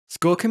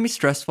School can be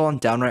stressful and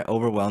downright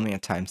overwhelming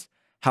at times.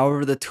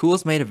 However, the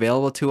tools made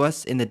available to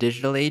us in the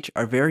digital age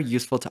are very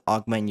useful to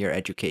augment your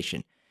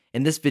education.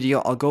 In this video,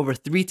 I'll go over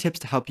 3 tips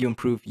to help you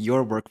improve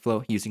your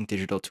workflow using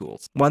digital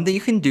tools. One thing you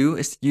can do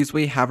is use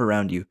what you have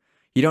around you.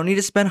 You don't need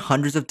to spend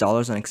hundreds of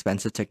dollars on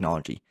expensive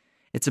technology.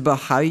 It's about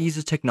how you use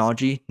the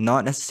technology,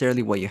 not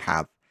necessarily what you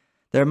have.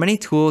 There are many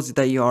tools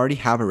that you already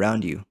have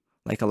around you,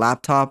 like a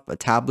laptop, a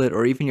tablet,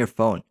 or even your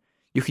phone.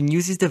 You can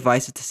use these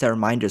devices to set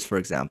reminders, for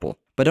example.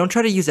 But don't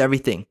try to use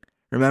everything.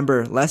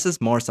 Remember, less is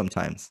more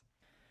sometimes.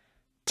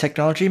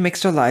 Technology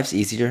makes our lives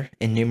easier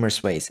in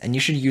numerous ways, and you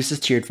should use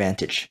this to your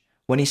advantage.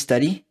 When you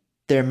study,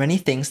 there are many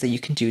things that you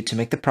can do to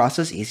make the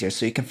process easier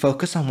so you can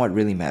focus on what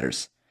really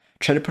matters.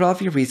 Try to put all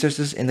of your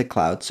resources in the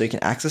cloud so you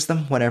can access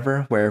them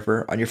whenever,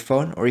 wherever, on your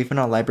phone or even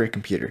on a library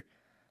computer.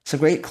 Some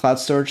great cloud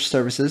storage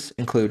services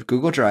include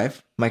Google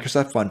Drive,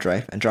 Microsoft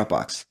OneDrive, and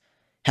Dropbox.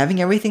 Having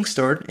everything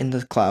stored in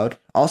the cloud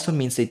also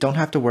means they don't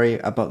have to worry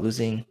about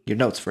losing your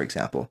notes, for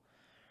example.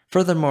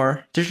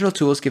 Furthermore, digital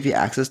tools give you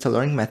access to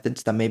learning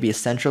methods that may be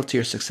essential to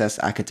your success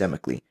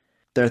academically.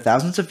 There are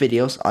thousands of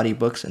videos,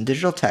 audiobooks, and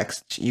digital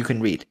texts you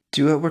can read.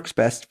 Do what works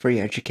best for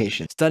your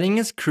education. Studying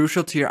is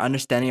crucial to your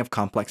understanding of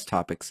complex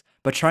topics,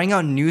 but trying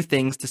out new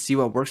things to see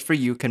what works for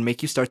you can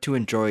make you start to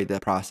enjoy the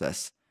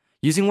process.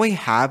 Using what you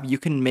have, you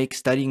can make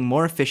studying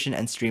more efficient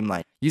and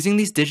streamlined. Using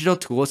these digital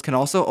tools can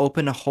also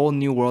open a whole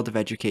new world of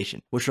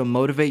education, which will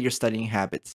motivate your studying habits.